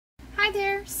Hi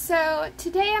there. So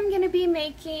today I'm going to be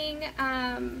making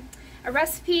a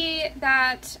recipe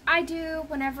that I do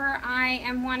whenever I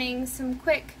am wanting some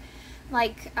quick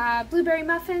blueberry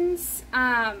muffins,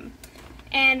 and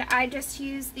I just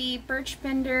use the Birch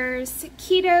Benders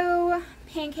Keto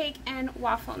pancake and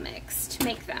waffle mix to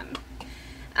make them.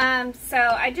 So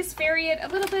I just vary it a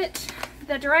little bit.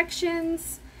 The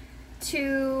directions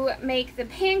to make the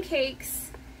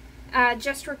pancakes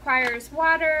just requires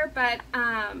water, but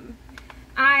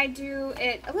I do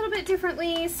it a little bit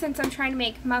differently since I'm trying to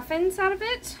make muffins out of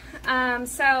it.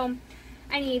 So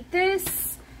I need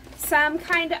this, some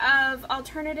kind of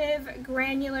alternative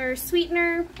granular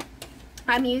sweetener.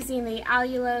 I'm using the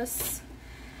allulose,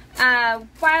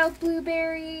 wild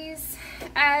blueberries,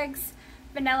 eggs,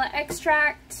 vanilla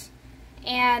extract,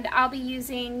 and I'll be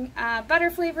using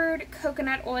butter flavored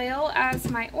coconut oil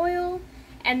as my oil,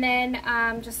 and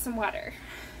then just some water.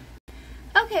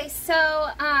 Okay, so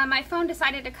my phone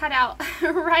decided to cut out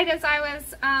right as I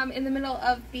was in the middle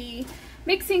of the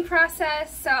mixing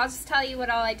process, so I'll just tell you what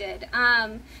all I did.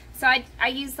 So I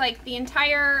used like the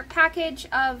entire package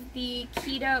of the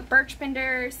Keto Birch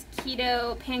Benders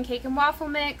Keto pancake and waffle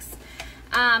mix.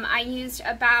 I used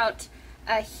about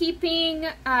a heaping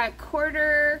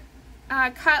quarter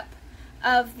cup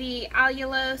of the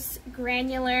allulose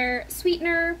granular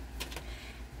sweetener,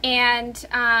 and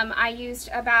I used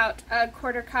about a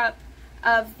quarter cup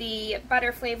of the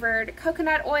butter flavored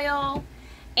coconut oil,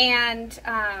 and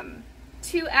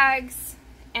 2 eggs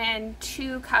and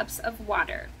 2 cups of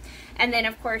water. And then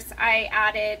of course I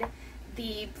added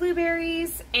the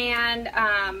blueberries and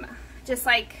just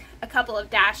like a couple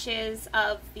of dashes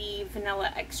of the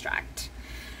vanilla extract.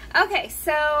 Okay,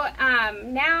 so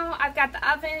now I've got the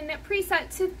oven preset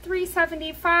to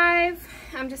 375.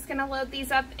 I'm just going to load these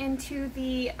up into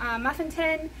the muffin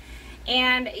tin,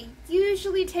 and it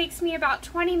usually takes me about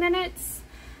 20 minutes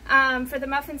for the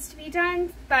muffins to be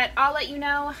done, but I'll let you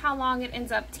know how long it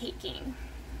ends up taking.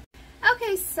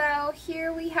 Okay, so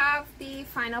here we have the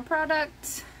final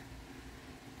product.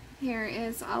 Here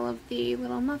is all of the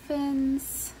little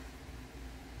muffins,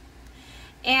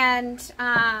 and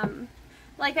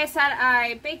like I said,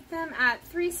 I baked them at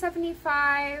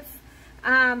 375,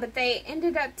 but they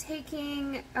ended up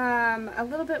taking a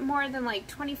little bit more than like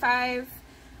 25,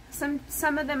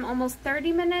 some of them almost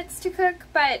 30 minutes to cook,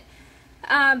 but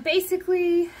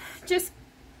basically just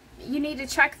you need to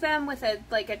check them with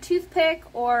a toothpick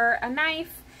or a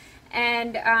knife,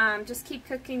 and just keep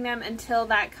cooking them until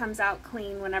that comes out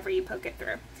clean whenever you poke it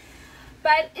through.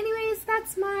 But anyways,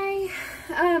 that's my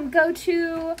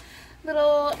go-to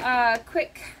little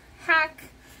quick hack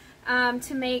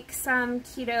to make some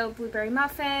keto blueberry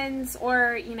muffins,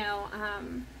 or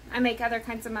I make other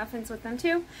kinds of muffins with them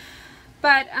too.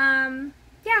 But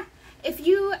yeah, if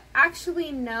you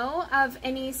actually know of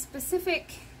any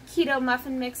specific keto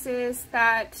muffin mixes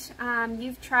that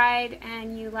you've tried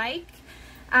and you like,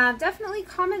 definitely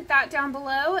comment that down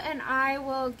below and I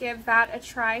will give that a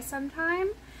try sometime.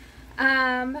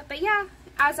 But yeah,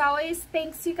 as always,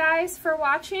 thanks you guys for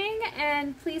watching,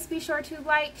 and please be sure to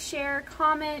like, share,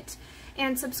 comment,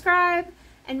 and subscribe,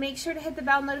 and make sure to hit the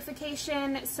bell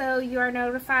notification so you are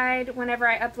notified whenever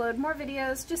I upload more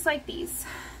videos just like these.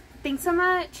 Thanks so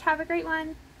much. Have a great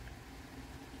one.